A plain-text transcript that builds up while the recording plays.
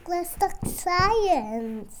was toch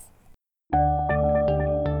science?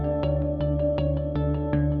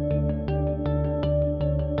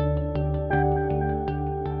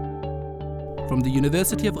 From the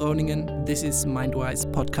University of Groningen, this is Mindwise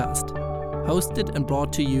Podcast, hosted and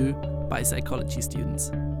brought to you by psychology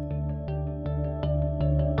students.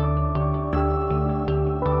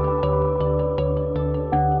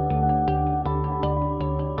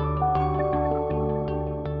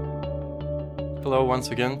 Hello once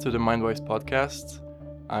again to the Mindwise Podcast.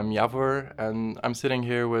 I'm Javor and I'm sitting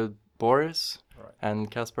here with Boris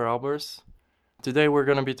and Casper Albers. Today we're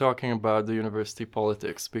going to be talking about the university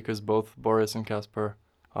politics because both Boris and Casper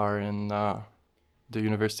are in the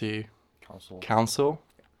university council.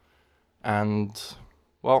 And,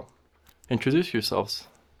 well, introduce yourselves.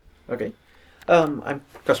 Okay. I'm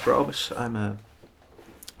Casper Albers. I'm an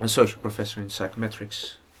associate professor in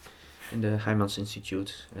psychometrics in the Heijmans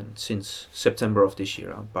Institute, and since September of this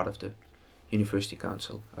year I'm part of the University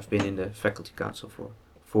Council. I've been in the Faculty Council for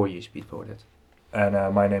 4 years before that.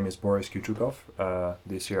 And my name is Boris Kuchukov.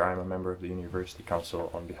 This year I'm a member of the University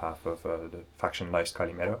Council on behalf of the faction Lais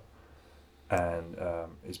Calimero. And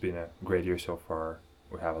it's been a great year so far.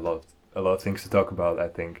 We have a lot of things to talk about, I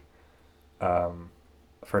think.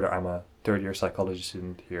 Further, I'm a third-year psychology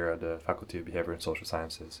student here at the Faculty of Behavior and Social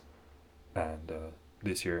Sciences. And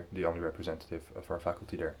this year, the only representative of our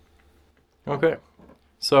faculty there. Okay,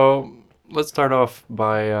 so let's start off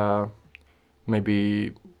by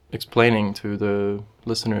maybe explaining to the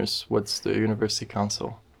listeners what's the University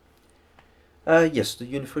Council. Yes, the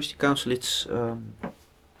University Council, it's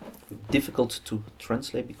difficult to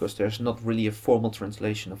translate because there's not really a formal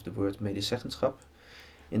translation of the word medezeggenschap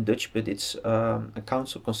in Dutch, but it's a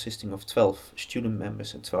council consisting of 12 student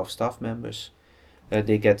members and 12 staff members.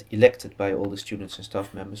 They get elected by all the students and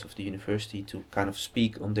staff members of the university to kind of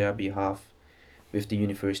speak on their behalf with the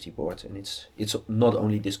university board, and it's not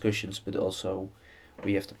only discussions but also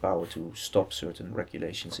we have the power to stop certain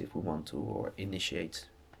regulations if we want to, or initiate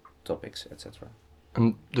topics, etc.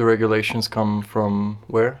 And the regulations come from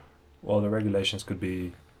where? Well, the regulations could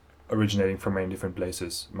be originating from many different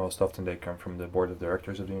places. Most often they come from the board of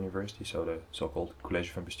directors of the university, so the so-called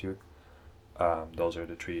college van bestuur. Those are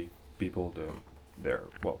the three people.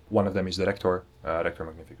 One of them is the rector, Rector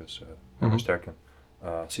Magnificus Sterken.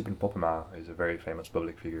 Siepen Poppema is a very famous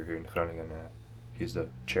public figure here in Groningen. He's the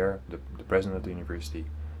chair, the president of the university.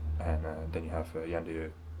 And then you have Jan de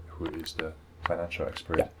Jeu, who is the financial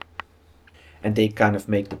expert. Yeah. And they kind of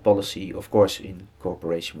make the policy, of course, in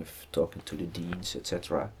cooperation with talking to the deans,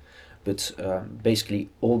 etc. But basically,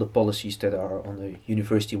 all the policies that are on the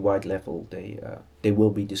university-wide level, they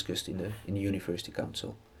will be discussed in the University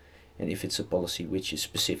Council. And if it's a policy which is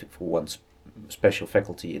specific for one special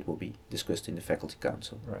faculty, it will be discussed in the Faculty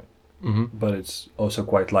Council. Right. Mm-hmm. But it's also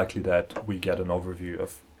quite likely that we get an overview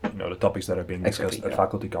of the topics that are being discussed at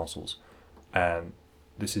faculty councils. And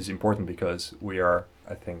this is important because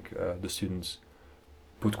I think the students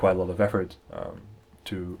put quite a lot of effort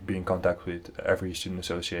to be in contact with every student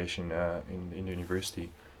association in the university,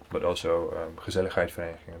 but also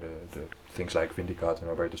gezelligheidverenigingen, the things like Vindicat and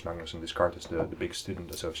Albertus Magnus and Descartes, the big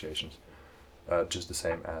student associations, just the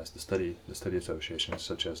same as the study associations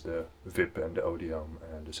such as the VIP and the Odeum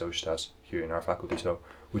and the Societas here in our faculty. So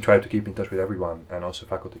we try to keep in touch with everyone and also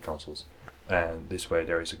faculty councils. And this way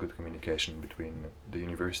there is a good communication between the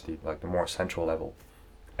university, like the more central level,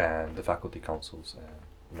 and the faculty councils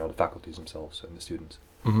and the faculties themselves and the students.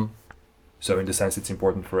 Mm-hmm. So in the sense it's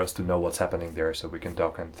important for us to know what's happening there so we can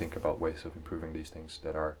talk and think about ways of improving these things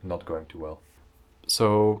that are not going too well.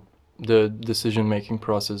 So the decision-making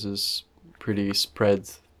process is pretty spread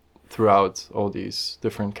throughout all these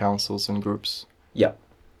different councils and groups. Yeah.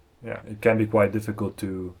 Yeah, it can be quite difficult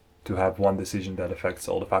to have one decision that affects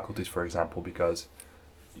all the faculties, for example, because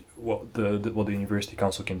what the University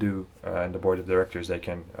Council can do and the board of directors, they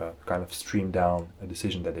can kind of stream down a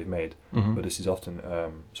decision that they've made. Mm-hmm. But this is often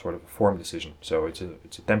sort of a form decision. So it's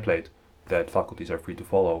a template that faculties are free to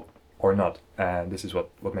follow or not. And this is what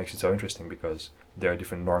makes it so interesting because there are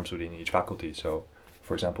different norms within each faculty. So,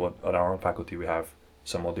 for example, at our own faculty we have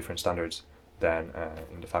somewhat different standards than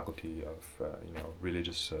in the faculty of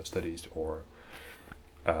religious studies or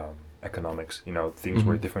economics. Things Mm-hmm.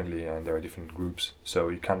 work differently and there are different groups, so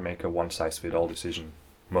you can't make a one-size-fits-all decision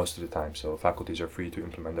most of the time. So faculties are free to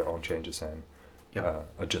implement their own changes and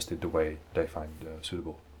adjust it the way they find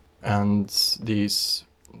suitable. And these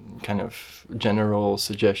kind of general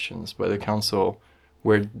suggestions by the council,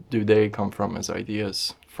 where do they come from as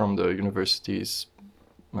ideas? From the university's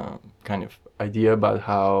kind of idea about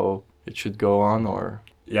how it should go on, or?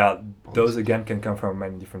 Yeah, those again can come from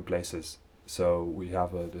many different places. So we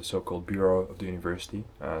have the so-called Bureau of the University.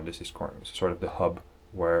 This is sort of the hub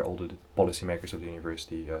where all the policymakers of the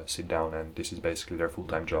university sit down, and this is basically their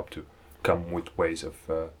full-time job to come with ways of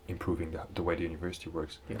improving the way the university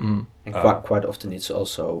works. Yeah. Mm. And quite often it's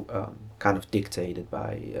also kind of dictated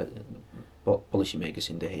by policymakers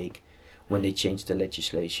in The Hague. When they change the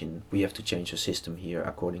legislation, we have to change the system here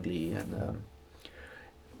accordingly, and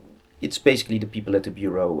it's basically the people at the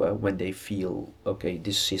bureau, when they feel, okay,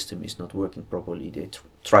 this system is not working properly, they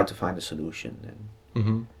try to find a solution. And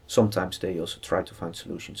Mm-hmm. sometimes they also try to find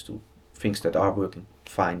solutions to things that are working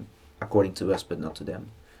fine according to us, but not to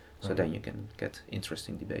them. So Right. then you can get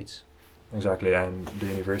interesting debates. Exactly, and the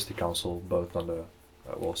university council, both on the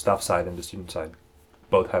staff side and the student side,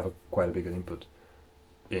 both have quite a big input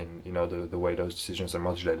in the way those decisions are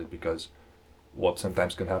modulated, because what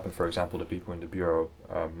sometimes can happen, for example, the people in the bureau,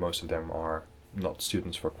 most of them are not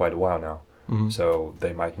students for quite a while now, Mm-hmm. so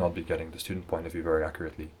they might not be getting the student point of view very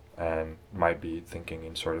accurately, and might be thinking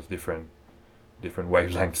in sort of different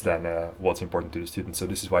wavelengths than what's important to the students. So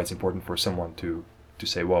this is why it's important for someone to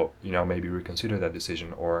say, well, maybe reconsider that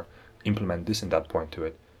decision or implement this and that point to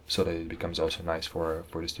it, so that it becomes also nice for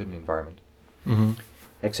the student environment. Mm-hmm.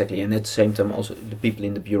 Exactly, and at the same time also the people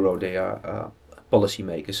in the bureau, they are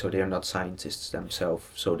policymakers, so they are not scientists themselves,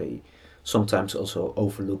 so they sometimes also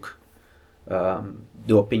overlook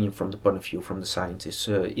the opinion from the point of view from the scientists.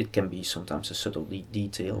 It can be sometimes a subtle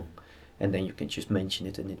detail, and then you can just mention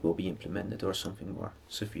it and it will be implemented, or something more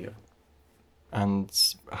severe. And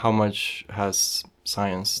how much has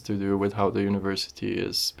science to do with how the university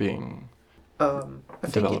is being I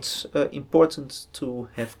think developed? it's important to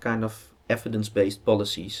have kind of evidence-based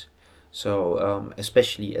policies. So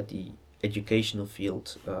especially at the educational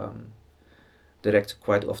field, director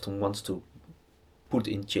quite often wants to put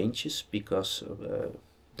in changes because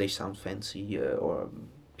they sound fancy, or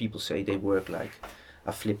people say they work like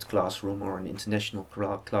a flipped classroom or an international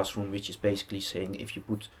classroom, which is basically saying if you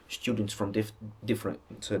put students from different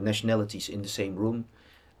nationalities in the same room,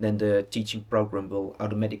 then the teaching program will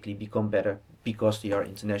automatically become better because they are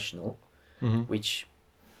international, Mm-hmm. which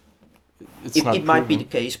It's not it might be proven.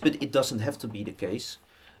 the case, but it doesn't have to be the case.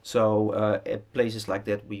 So at places like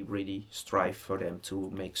that, we really strive for them to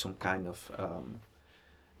make some kind of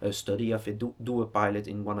a study of it, do a pilot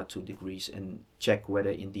in 1 or 2 degrees, and check whether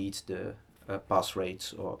indeed the pass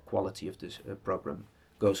rates or quality of this program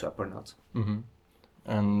goes up or not. Mm-hmm.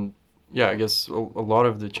 And yeah, I guess a lot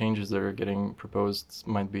of the changes that are getting proposed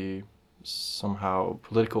might be somehow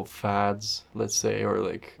political fads, let's say, or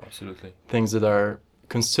like Absolutely. things that are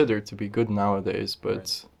considered to be good nowadays, but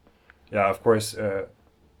Right. Yeah, of course,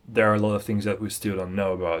 there are a lot of things that we still don't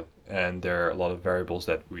know about, and there are a lot of variables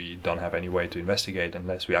that we don't have any way to investigate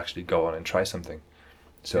unless we actually go on and try something.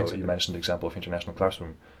 So Exactly. you mentioned the example of international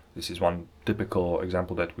classroom. This is one typical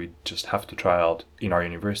example that we just have to try out in our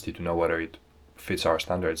university to know whether it fits our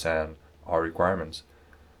standards and our requirements.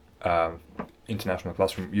 International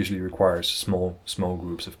classroom usually requires small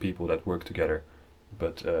groups of people that work together,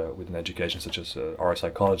 but with an education such as our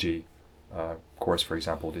psychology course, for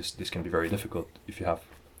example, this can be very difficult. If you have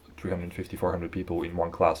 350, 400 people in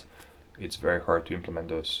one class, it's very hard to implement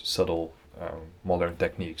those subtle modern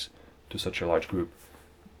techniques to such a large group.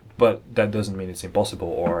 But that doesn't mean it's impossible,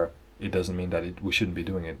 or it doesn't mean that we shouldn't be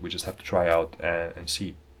doing it. We just have to try out and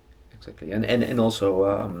see. Exactly, and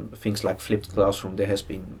also things like flipped classroom. There has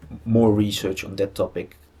been more research on that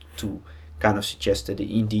topic to kind of suggest that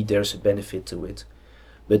indeed there's a benefit to it.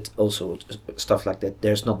 But also stuff like that,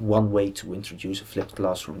 there's not one way to introduce a flipped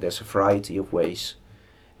classroom. There's a variety of ways,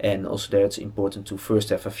 and also there it's important to first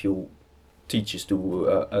have a few teachers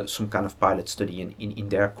do some kind of pilot study in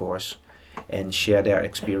their course and share their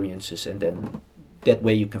experiences, and then that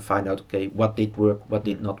way you can find out, okay, what did work, what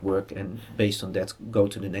did not work, and based on that go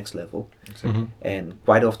to the next level. Mhm. And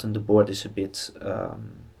quite often the board is a bit,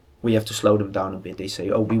 we have to slow them down a bit. They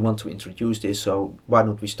say, oh, we want to introduce this, so why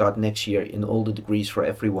don't we start next year in all the degrees for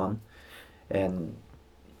everyone? And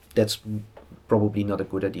that's probably not a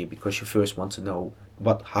good idea, because you first want to know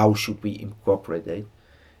how should we incorporate it,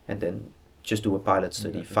 and then just do a pilot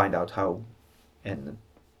study, Exactly. find out how, and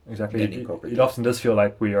Exactly. Then It incorporate. often does feel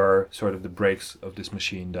like we are sort of the brakes of this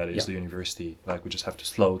machine that is Yeah. the university. Like we just have to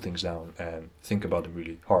slow things down and think about them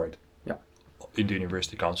really hard. Yeah. In the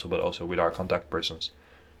university council, but also with our contact persons,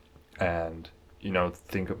 and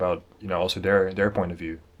think about also their point of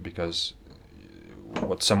view, because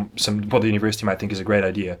what what the university might think is a great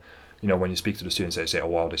idea, when you speak to the students, they say, oh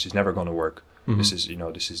wow, this is never going to work. Mhm.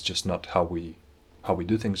 This is just not how we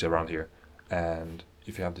do things around here, and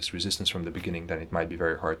if you have this resistance from the beginning, then it might be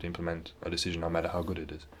very hard to implement a decision, no matter how good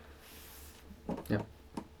it is.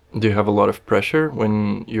 Do you have a lot of pressure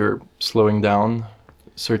when you're slowing down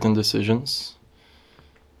certain decisions?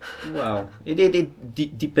 Well,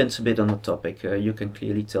 it depends a bit on the topic. You can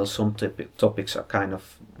clearly tell some topics are kind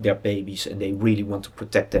of their babies and they really want to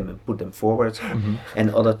protect them and put them forward. Mm-hmm. And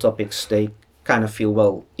other topics, they kind of feel,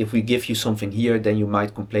 well, if we give you something here, then you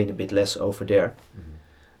might complain a bit less over there. Mm-hmm.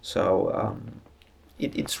 So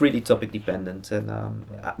it's really topic dependent. And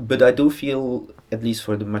but I do feel, at least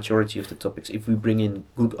for the majority of the topics, if we bring in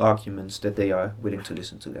good arguments, that they are willing to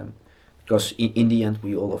listen to them. Because in the end,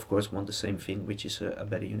 we all, of course, want the same thing, which is a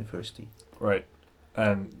better university. Right.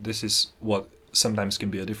 And this is what sometimes can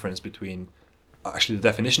be a difference between actually the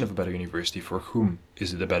definition of a better university. For whom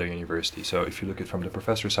is it a better university? So if you look at it from the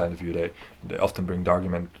professor side of view, they often bring the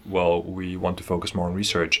argument, well, we want to focus more on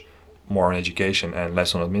research, more on education, and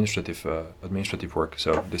less on administrative work.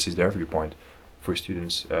 So this is their viewpoint. For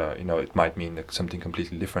students, it might mean that something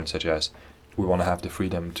completely different, such as we want to have the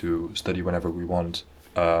freedom to study whenever we want.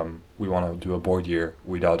 We want to do a board year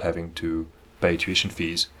without having to pay tuition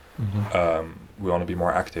fees. Mm-hmm. We want to be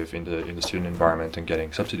more active in the student environment and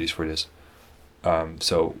getting subsidies for this.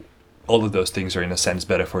 So all of those things are in a sense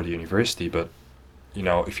better for the university. But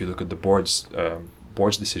if you look at the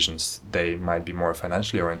board's decisions, they might be more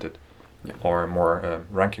financially oriented, or more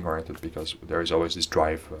ranking oriented, because there is always this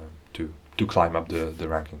drive to climb up the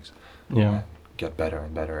rankings. Yeah. Get better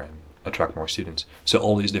and better and attract more students. So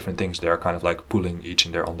all these different things, they are kind of like pulling each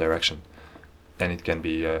in their own direction, and it can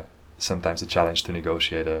be sometimes a challenge to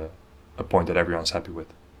negotiate a point that everyone's happy with.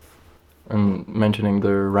 And mentioning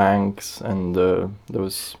the ranks and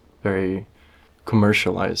those very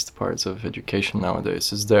commercialized parts of education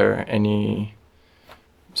nowadays, is there any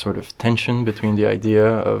sort of tension between the idea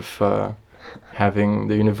of having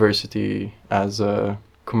the university as a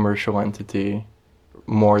commercial entity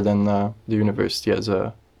more than the university as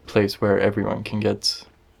a place where everyone can get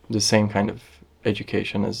the same kind of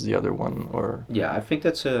education as the other one? Or yeah, I think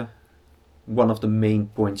that's one of the main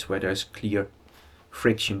points where there's clear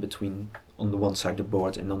friction between, on the one side, the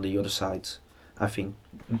board, and on the other side, I think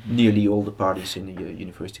nearly all the parties in the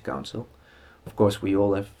university council. Of course,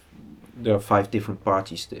 there are 5 different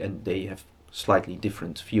parties, and they have slightly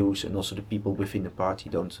different views, and also the people within the party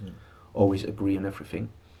don't always agree on everything.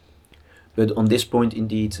 But on this point,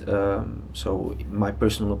 indeed, so my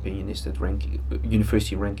personal opinion is that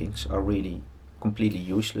university rankings are really completely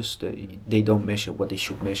useless. They don't measure what they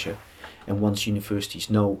should measure. And once universities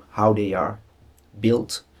know how they are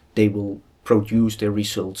built, they will produce their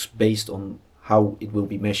results based on how it will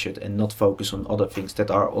be measured and not focus on other things that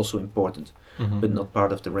are also important, mm-hmm. but not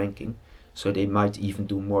part of the ranking. So they might even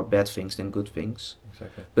do more bad things than good things.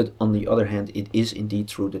 Exactly. But on the other hand, it is indeed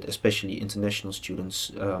true that especially international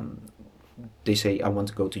students, they say, I want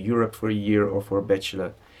to go to Europe for a year or for a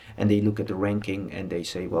bachelor, and they look at the ranking and they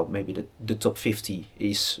say, well, maybe the top 50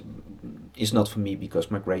 is not for me because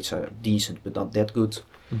my grades are decent but not that good,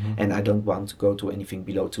 Mm-hmm. and I don't want to go to anything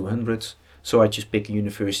below 200. So I just pick a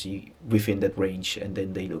university within that range, and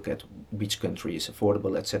then they look at which country is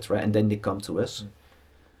affordable, etc., and then they come to us.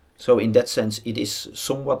 So in that sense, it is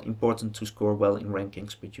somewhat important to score well in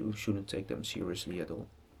rankings, but you shouldn't take them seriously at all.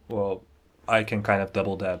 Well, I can kind of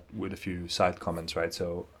double that with a few side comments, right?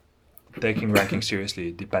 So taking rankings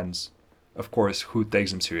seriously depends, of course, who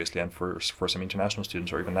takes them seriously. And for some international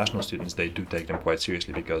students or even national students, they do take them quite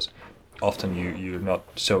seriously, because often you're not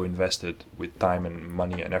so invested with time and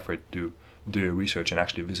money and effort to do your research and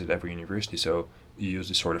actually visit every university. So you use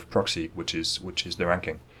this sort of proxy, which is the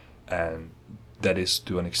ranking. And that is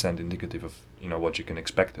to an extent indicative of what you can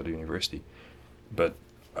expect at a university. But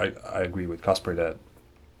I agree with Casper that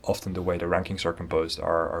often the way the rankings are composed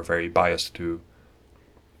are very biased to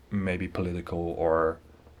maybe political or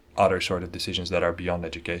other sort of decisions that are beyond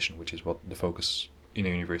education, which is what the focus in a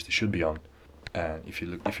university should be on. And if you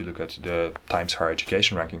look at the Times Higher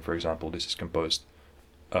Education ranking, for example, this is composed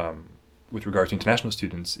with regard to international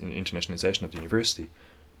students in internationalization of the university.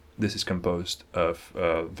 This is composed of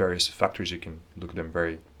various factors. You can look at them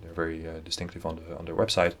they're very distinctive on their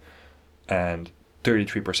website, and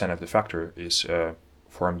 33% of the factor is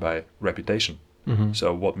formed by reputation. Mm-hmm.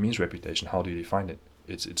 So what means reputation? How do you define it?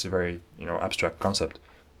 It's a very abstract concept,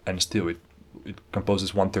 and still it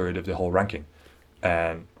composes 1/3 of the whole ranking.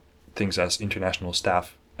 And things as international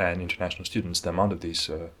staff and international students, the amount of these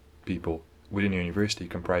people within a university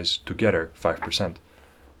comprise together 5%.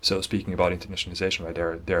 So speaking about internationalization,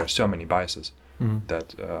 right, there are so many biases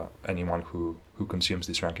that anyone who consumes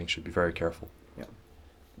this ranking should be very careful. Yeah,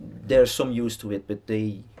 there's some use to it, but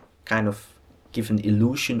they kind of give an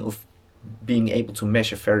illusion of being able to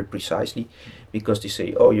measure very precisely, because they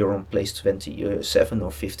say, oh, you're on place 27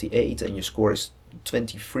 or 58 and your score is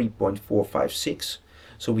 23.456.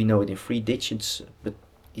 So we know it in 3 digits, but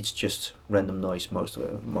it's just random noise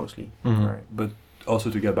mostly. Mm-hmm. Right. But also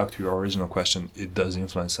to get back to your original question, it does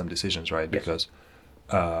influence some decisions, right? Yes. Because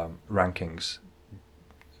rankings,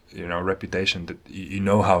 reputation, that you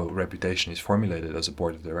know how reputation is formulated as a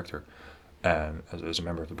board of director and as a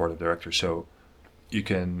member of the board of directors. So you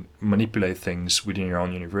can manipulate things within your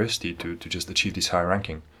own university to just achieve this high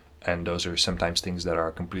ranking. And those are sometimes things that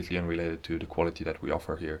are completely unrelated to the quality that we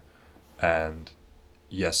offer here. And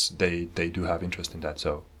yes, they do have interest in that.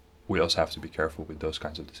 So we also have to be careful with those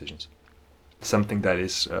kinds of decisions. Something that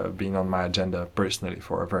is being on my agenda personally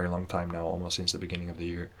for a very long time now, almost since the beginning of the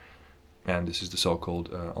year. And this is the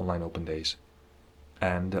so-called online open days.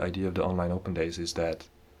 And the idea of the online open days is that,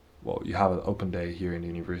 well, you have an open day here in the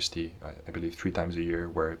university, I believe 3 times a year,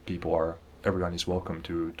 where everyone is welcome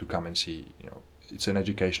to come and see. It's an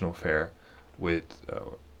educational fair with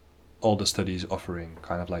all the studies offering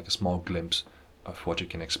kind of like a small glimpse of what you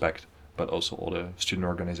can expect, but also all the student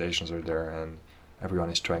organizations are there, and everyone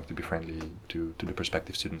is trying to be friendly to the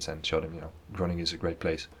prospective students and show them, Groningen is a great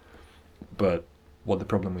place. But what the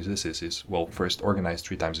problem with this is, well, first, organized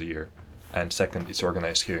 3 times a year, and second, it's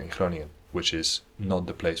organized here in Groningen, which is not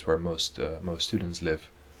the place where most students live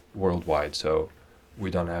worldwide. So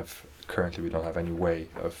we don't have any way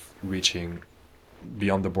of reaching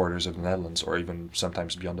beyond the borders of the Netherlands, or even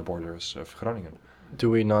sometimes beyond the borders of Groningen.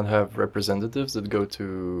 Do we not have representatives that go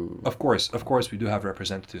to... Of course we do have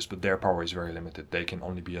representatives, but their power is very limited. They can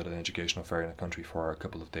only be at an educational fair in a country for a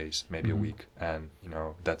couple of days, maybe a week, and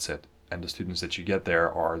that's it. And the students that you get there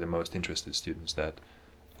are the most interested students that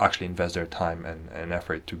actually invest their time and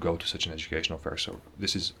effort to go to such an educational fair. So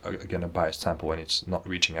this is, again, a biased sample, and it's not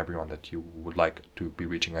reaching everyone that you would like to be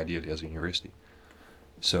reaching ideally as a university.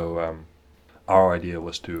 So our idea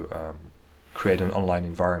was to create an online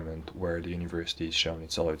environment where the university is shown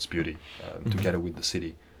all its beauty, together with the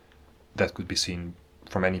city, that could be seen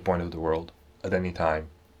from any point of the world at any time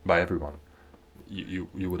by everyone. You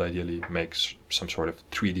would ideally make some sort of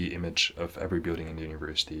 3D image of every building in the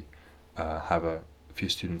university, have a few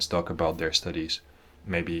students talk about their studies,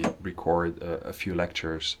 maybe record a few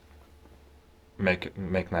lectures, make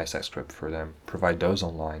nice text script for them, provide those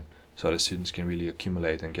online, so the students can really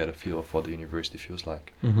accumulate and get a feel of what the university feels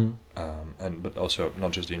like. But also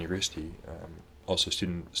not just the university, also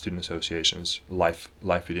student associations, life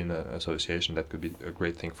within an association. That could be a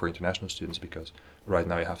great thing for international students, because right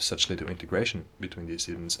now you have such little integration between these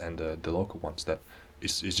students and the local ones that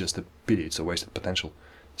is just a pity. It's a wasted potential.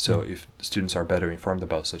 So if students are better informed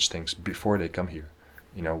about such things before they come here,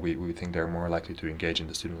 we think they're more likely to engage in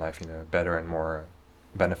the student life in a better and more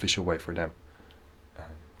beneficial way for them.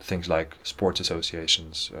 Things like sports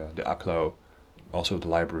associations, the ACLO, also the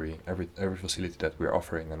library, every facility that we're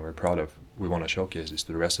offering and we're proud of, we want to showcase this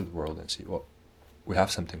to the rest of the world and see, well, we have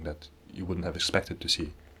something that you wouldn't have expected to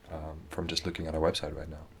see from just looking at our website right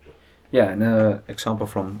now. Yeah, an example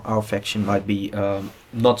from our faction might be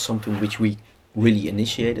not something which we really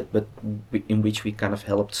initiated, but in which we kind of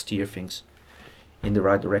helped steer things in the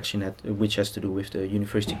right direction, which has to do with the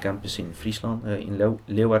university campus in Friesland, in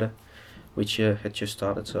Leeuwarden, which had just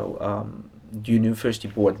started. So the university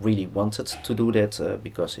board really wanted to do that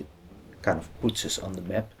because it kind of puts us on the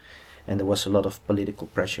map, and there was a lot of political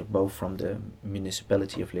pressure both from the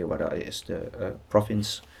municipality of Leeuwarden as the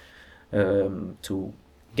province to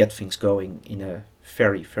get things going in a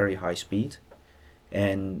very, very high speed.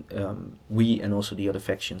 And we and also the other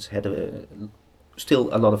factions had still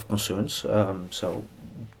a lot of concerns. So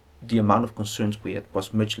the amount of concerns we had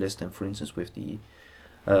was much less than, for instance, with the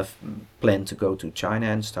plan to go to China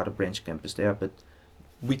and start a branch campus there. But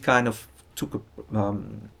we kind of took a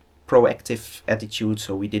proactive attitude,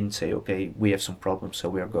 so we didn't say, okay, we have some problems, so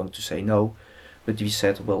we are going to say no. But we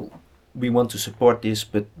said, well, we want to support this,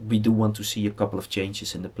 but we do want to see a couple of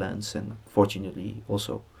changes in the plans. And fortunately,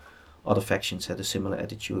 also other factions had a similar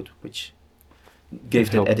attitude, which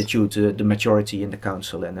gave that attitude to the majority in the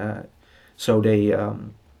council. And so they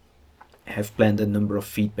have planned a number of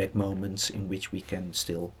feedback moments in which we can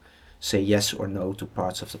still say yes or no to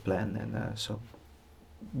parts of the plan. And so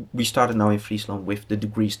we started now in Friesland with the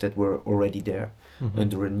degrees that were already there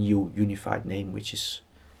under a new unified name, which is,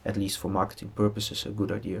 at least for marketing purposes, a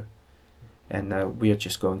good idea. And we are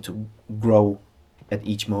just going to grow at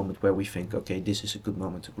each moment where we think, okay, this is a good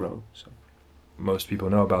moment to grow. So most people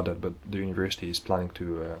know about that, but the university is planning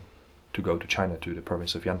to go to China, to the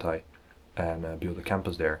province of Yantai, and build a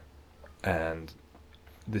campus there. And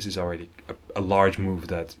this is already a large move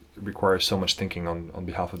that requires so much thinking on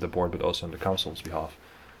behalf of the board, but also on the council's behalf.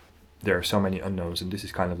 There are so many unknowns, and this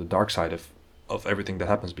is kind of the dark side of everything that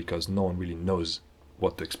happens, because no one really knows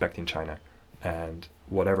what to expect in China, and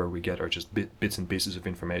whatever we get are just bits and pieces of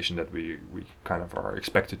information that we kind of are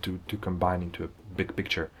expected to combine into a big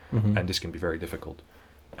picture, and this can be very difficult.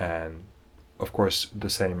 And of course, the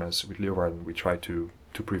same as with Leeuwarden, we try to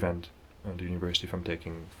prevent the university from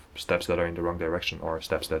taking steps that are in the wrong direction or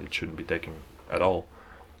steps that it shouldn't be taking at all.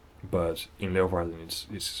 But in Leeuwarden,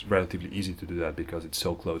 it's relatively easy to do that because it's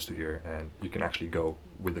so close to here, and you can actually go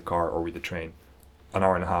with the car or with the train an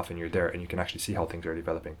hour and a half and you're there, and you can actually see how things are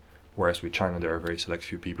developing. Whereas with China, there are very select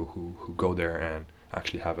few people who go there and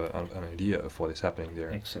actually have an idea of what is happening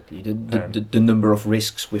there. Exactly. The number of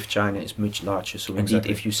risks with China is much larger. So indeed,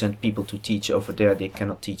 Exactly. if you send people to teach over there, they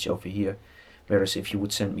cannot teach over here. Whereas if you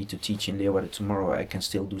would send me to teach in Leeuwarden tomorrow, I can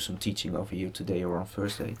still do some teaching over here today or on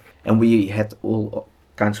Thursday. And we had all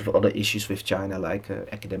kinds of other issues with China, like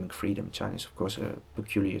academic freedom. China is, of course, a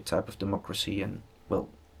peculiar type of democracy, and, well,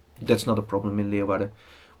 that's not a problem in Leeuwarden.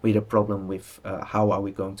 We had a problem with how are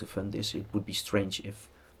we going to fund this. It would be strange if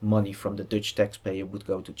money from the Dutch taxpayer would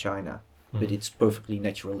go to China, but it's perfectly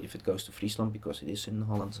natural if it goes to Friesland because it is in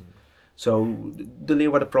Holland. So the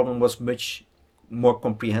Leeuwarden problem was much more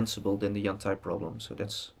comprehensible than the Yantai problem. So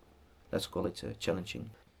let's call it challenging.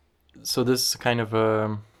 So this is kind of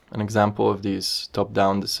an example of these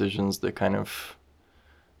top-down decisions that kind of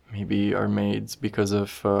maybe are made because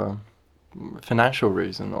of financial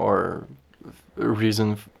reason or a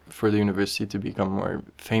reason for the university to become more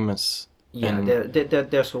famous. Yeah,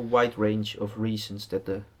 there's a wide range of reasons that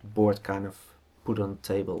the board kind of put on the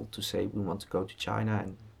table to say we want to go to China,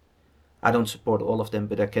 and I don't support all of them,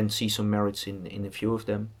 but I can see some merits in a few of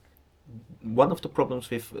them. One of the problems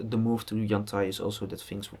with the move to Yantai is also that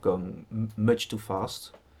things were going much too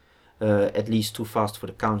fast, at least too fast for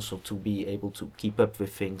the council to be able to keep up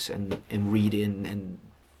with things and read in. And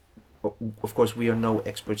of course, we are no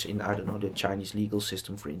experts in, I don't know, the Chinese legal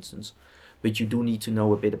system, for instance, but you do need to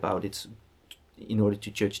know a bit about it in order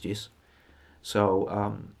to judge this.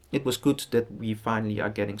 So it was good that we finally are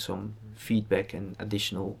getting some feedback and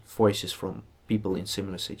additional voices from people in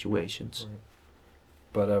similar situations. Right.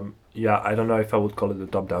 But yeah, I don't know if I would call it a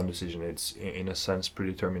top-down decision. It's in a sense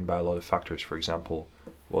predetermined by a lot of factors. For example,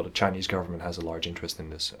 well, the Chinese government has a large interest in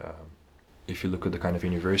this. If you look at the kind of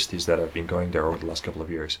universities that have been going there over the last couple of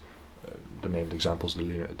years, the named examples, the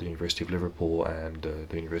University of Liverpool and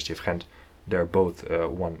the University of Ghent, they're both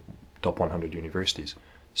top 100 universities.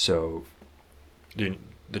 So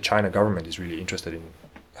the China government is really interested in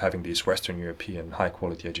having these Western European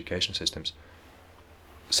high-quality education systems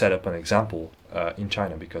set up an example in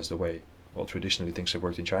China, because the way, well, traditionally things have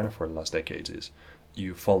worked in China for the last decades is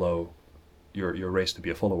you follow, you're raised to be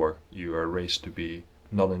a follower, you are raised to be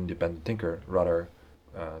not an independent thinker, rather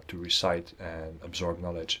to recite and absorb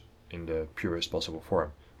knowledge in the purest possible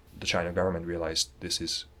form. The China government realized this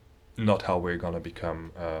is not how we're going to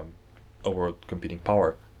become a world competing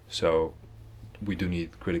power, so we do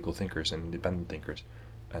need critical thinkers and independent thinkers,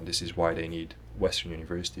 and this is why they need Western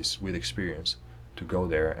universities with experience to go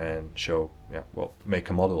there and show, make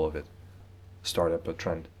a model of it, start up a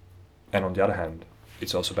trend. And on the other hand,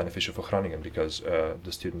 it's also beneficial for Groningen, because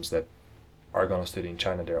the students that are going to study in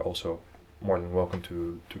China, they're also more than welcome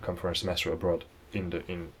to come for a semester abroad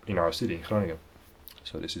in our city, in Groningen.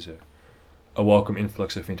 So this is a welcome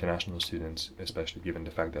influx of international students, especially given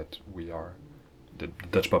the fact that the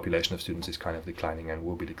Dutch population of students is kind of declining and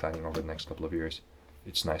will be declining over the next couple of years.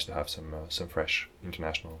 It's nice to have some fresh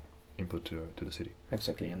international input to the city.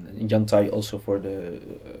 Exactly, and Yantai also for the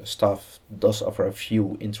staff does offer a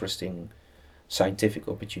few interesting scientific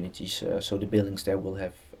opportunities. So the buildings there will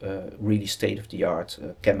have really state-of-the-art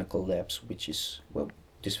chemical labs, which is, well,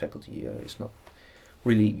 this faculty is not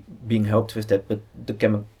really being helped with that, but the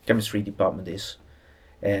chemistry department is,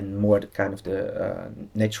 and more the kind of the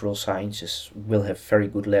natural sciences will have very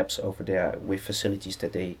good labs over there with facilities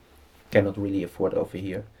that they cannot really afford over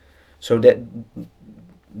here. So that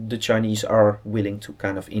the Chinese are willing to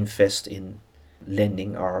kind of invest in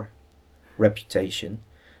lending our reputation.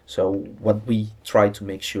 So what we try to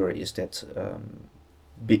make sure is that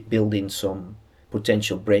build in some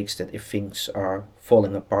potential breaks, that if things are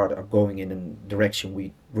falling apart, are going in a direction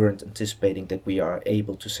we weren't anticipating, that we are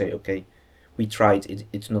able to say, okay, we tried,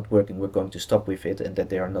 it's not working, we're going to stop with it, and that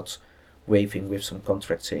they are not waving with some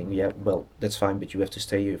contract saying, yeah, well, that's fine, but you have to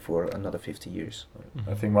stay here for another 50 years.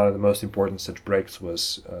 I think one of the most important such breaks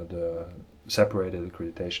was the separated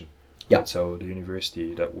accreditation. Yeah. So the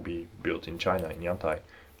university that will be built in China, in Yantai,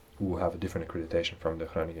 will have a different accreditation from the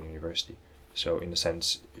Groningen University. So in a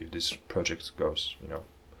sense, if this project goes,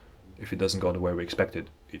 if it doesn't go the way we expected,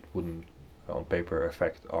 it wouldn't on paper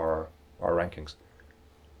affect our rankings.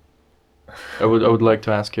 I would like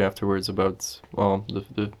to ask you afterwards about, well,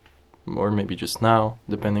 the or maybe just now,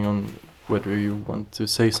 depending on whether you want to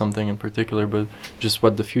say something in particular, but just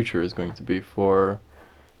what the future is going to be for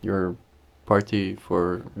your party,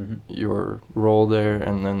 for your role there,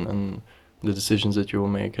 and the decisions that you will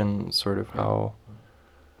make, and sort of how.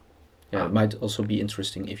 Yeah, it might also be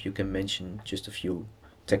interesting if you can mention just a few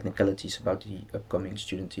technicalities about the upcoming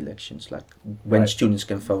student elections, like when students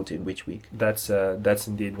can vote in which week. That's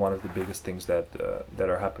indeed one of the biggest things that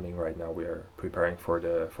are happening right now. We are preparing for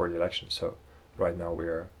the elections. So right now we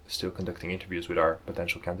are still conducting interviews with our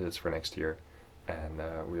potential candidates for next year, and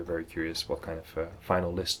we are very curious what kind of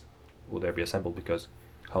final list will there be assembled, because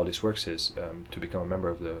how this works is to become a member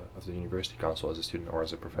of the university council as a student or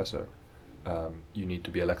as a professor, you need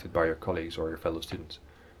to be elected by your colleagues or your fellow students.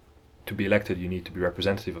 To be elected, you need to be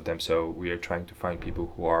representative of them, so we are trying to find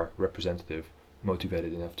people who are representative,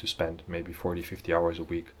 motivated enough to spend maybe 40-50 hours a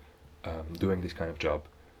week doing this kind of job.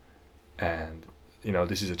 And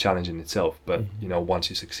this is a challenge in itself, but once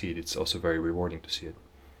you succeed, it's also very rewarding to see it.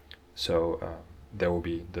 So there will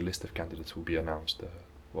be, the list of candidates will be announced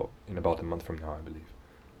in about a month from now, I believe.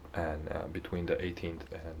 And between the 18th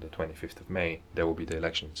and the 25th of May, there will be the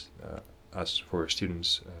elections, as for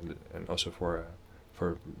students and also for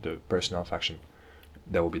the personnel faction.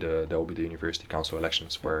 There will be the university council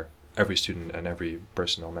elections, where every student and every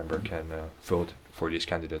personnel member can vote for these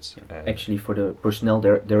candidates. And actually, for the personnel,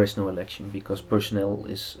 there is no election, because personnel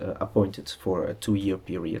is appointed for a 2-year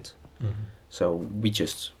period. So we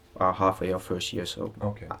just are halfway our first year, so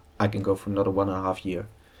okay. I can go for another 1.5 year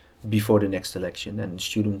before the next election, and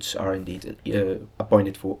students are indeed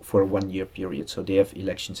appointed for a 1-year period, so they have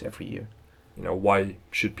elections every year. Why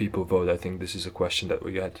should people vote? I think this is a question that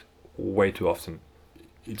we get way too often.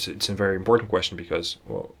 It's a very important question, because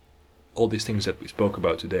all these things that we spoke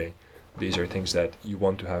about today, these are things that you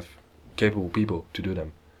want to have capable people to do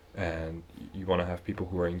them, and you want to have people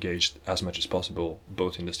who are engaged as much as possible,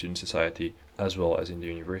 both in the student society as well as in the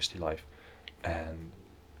university life. And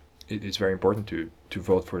it's very important to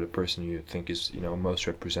vote for the person you think is most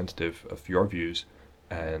representative of your views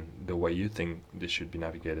and the way you think this should be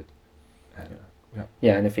navigated. And,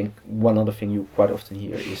 and I think one other thing you quite often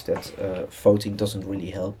hear is that voting doesn't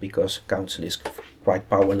really help, because council is quite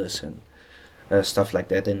powerless and stuff like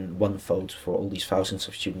that, and one vote for all these thousands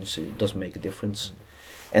of students, it doesn't make a difference.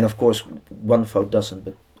 And of course one vote doesn't,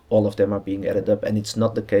 but all of them are being added up, and it's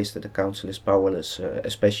not the case that the council is powerless,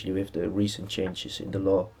 especially with the recent changes in the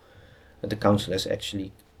law. The council has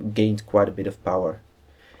actually gained quite a bit of power.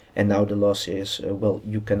 And now the law says,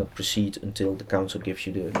 you cannot proceed until the council gives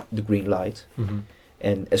you the green light.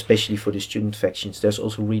 And especially for the student factions, there's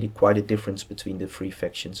also really quite a difference between the three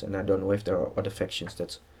factions. And I don't know if there are other factions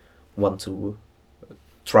that want to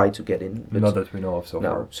try to get in. But not that we know of so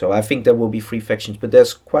far. So I think there will be 3 factions, but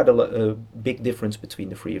there's quite a big difference between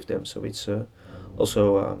the 3 of them. So it's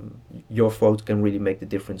also your vote can really make the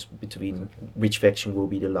difference between which faction will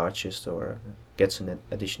be the largest or gets an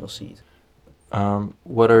additional seat.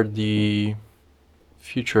 What are the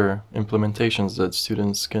future implementations that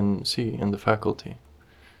students can see in the faculty,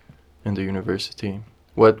 in the university?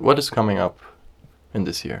 What is coming up in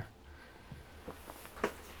this year?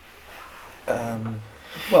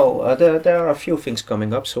 There are a few things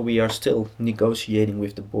coming up, so we are still negotiating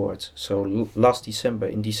with the board. So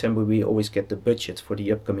in December we always get the budget for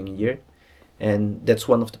the upcoming year, and that's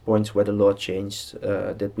one of the points where the law changed,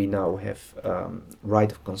 that we now have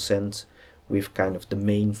right of consent with kind of the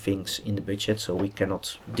main things in the budget, so we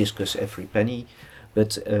cannot discuss every penny,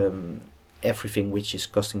 but everything which is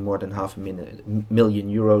costing more than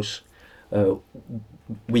 €500,000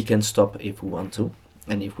 we can stop if we want to,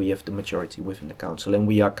 and if we have the majority within the council. And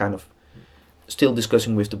we are kind of still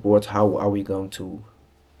discussing with the board, how are we going to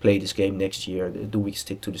play this game next year? Do we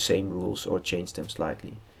stick to the same rules or change them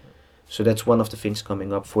slightly? So that's one of the things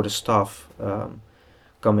coming up. For the staff,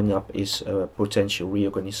 coming up is a potential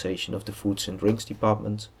reorganization of the foods and drinks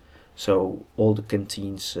department. So all the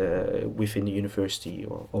canteens within the university,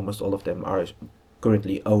 or almost all of them, are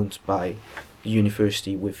currently owned by the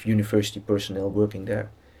university, with university personnel working there.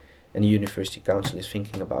 And the university council is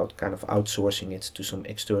thinking about kind of outsourcing it to some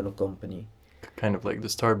external company. Kind of like the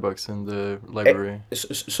Starbucks in the library.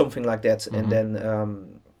 Something like that. Mm-hmm. And then,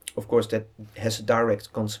 of course, that has a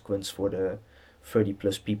direct consequence for the 30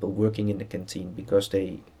 plus people working in the canteen, because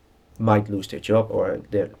they might lose their job or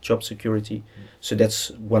their job security. Mm-hmm. So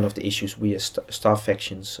that's one of the issues we as staff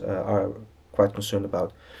factions are quite concerned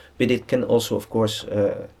about. But it can also, of course,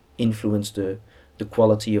 influence the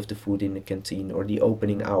quality of the food in the canteen, or the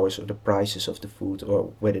opening hours, or the prices of the food,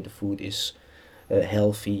 or whether the food is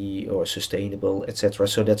healthy or sustainable, etc.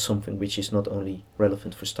 So that's something which is not only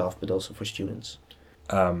relevant for staff but also for students.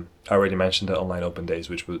 I already mentioned the online open days,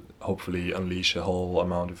 which would hopefully unleash a whole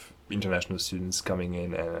amount of international students coming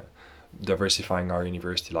in and diversifying our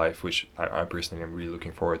university life, which I personally am really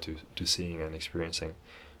looking forward to seeing and experiencing.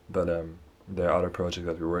 But there are other projects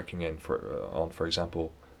that we're working on. For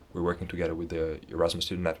example, we're working together with the Erasmus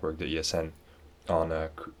Student Network, the ESN, on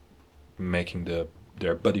making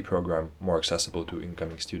their buddy program more accessible to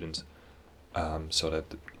incoming students, so that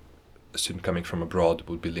a student coming from abroad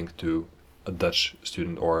would be linked to a Dutch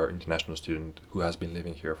student or international student who has been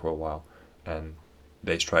living here for a while, and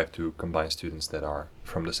they strive to combine students that are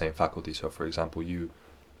from the same faculty. So for example, you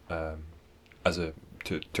as a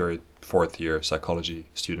third, fourth year psychology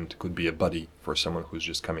student could be a buddy for someone who's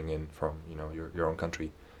just coming in from your own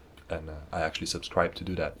country, and I actually subscribe to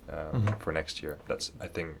do that for next year. That's, I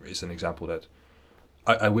think, is an example that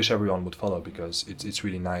I wish everyone would follow, because it's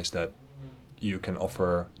really nice that you can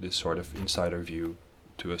offer this sort of insider view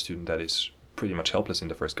to a student that is pretty much helpless in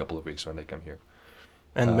the first couple of weeks when they come here.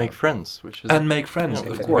 And make friends, which is... And make friends, yeah,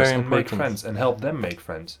 of very course, and important. make friends, and help them make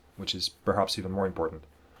friends, which is perhaps even more important.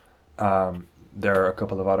 There are a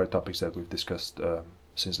couple of other topics that we've discussed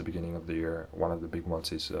since the beginning of the year. One of the big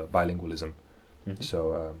ones is bilingualism. Mm-hmm.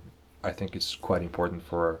 So I think it's quite important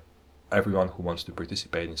for everyone who wants to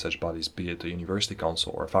participate in such bodies, be it a university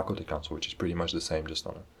council or a faculty council, which is pretty much the same, just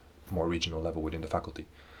on a more regional level within the faculty.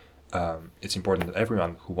 It's important that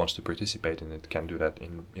everyone who wants to participate in it can do that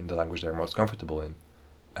in the language they're most comfortable in.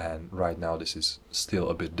 And right now this is still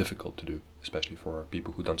a bit difficult to do, especially for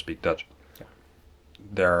people who don't speak Dutch. Yeah.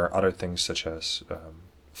 There are other things such as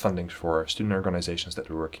funding for student organizations that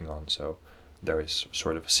we're working on. So there is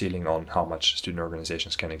sort of a ceiling on how much student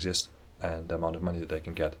organizations can exist and the amount of money that they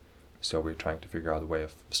can get. So we're trying to figure out a way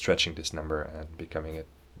of stretching this number and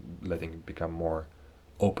letting it become more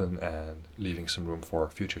open and leaving some room for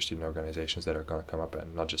future student organizations that are going to come up,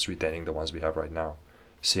 and not just retaining the ones we have right now.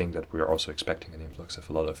 Seeing that we are also expecting an influx of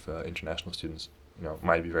a lot of international students,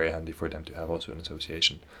 might be very handy for them to have also an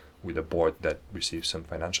association with a board that receives some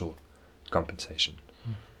financial compensation.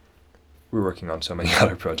 We're working on so many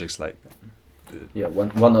other projects like...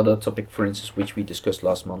 One other topic, for instance, which we discussed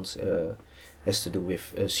last month, has to do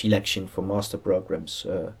with selection for master programs.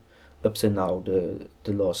 Up to now,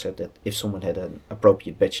 the law said that if someone had an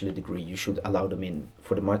appropriate bachelor degree, you should allow them in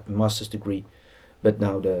for the master's degree. But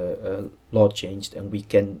now the law changed, and we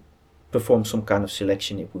can perform some kind of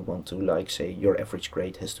selection if we want to, like say your average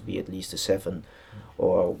grade has to be at least a 7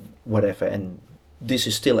 or whatever. And this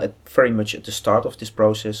is still very much at the start of this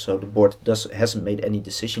process, so the board hasn't made any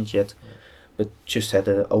decisions yet, but just had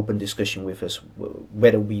an open discussion with us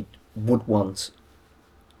whether we would want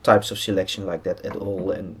types of selection like that at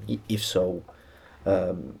all, and if so,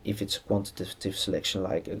 if it's a quantitative selection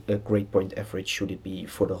like a grade point average, should it be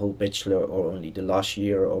for the whole bachelor or only the last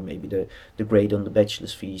year, or maybe the grade on the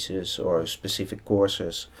bachelor's thesis or specific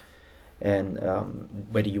courses, and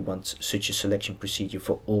whether you want such a selection procedure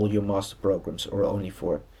for all your master programs or only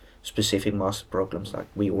for specific master programs, like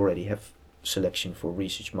we already have selection for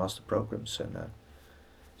research master programs. And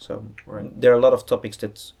so there are a lot of topics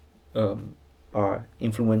that are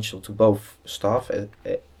influential to both staff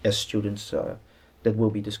as students that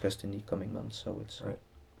will be discussed in the coming months. So it's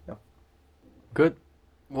Good.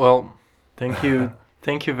 Well, thank you.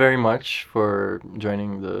 Thank you very much for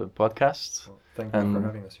joining the podcast. Well, thank you for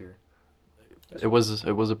having us here. It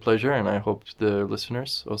was a pleasure, and I hope the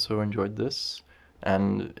listeners also enjoyed this.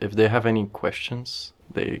 And if they have any questions,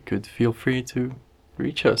 they could feel free to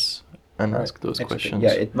reach us and ask those questions.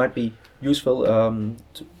 Yeah, it might be useful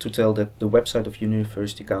to tell that the website of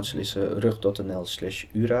University Council is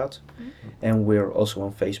rug.nl/uraad, and we're also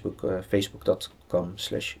on Facebook,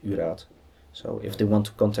 facebook.com/uraad. So if they want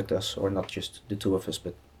to contact us, or not just the two of us,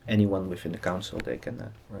 but anyone within the council, they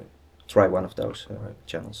can try one of those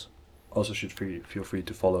channels. Also should feel free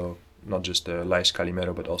to follow not just the Lais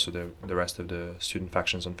Calimero, but also the rest of the student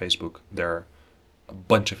factions on Facebook. There are a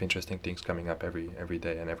bunch of interesting things coming up every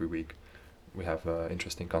day and every week. We have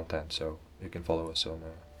interesting content, so you can follow us on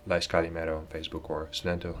Lais Calimero on Facebook, or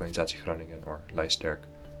Studentenorganisatie Groningen, or Lais Sterk.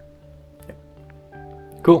 Yeah.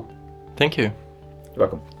 Cool. Thank you. You're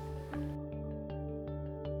welcome.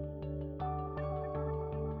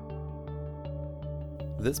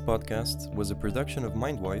 This podcast was a production of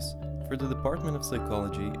Mindwise for the Department of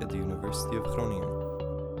Psychology at the University of Groningen.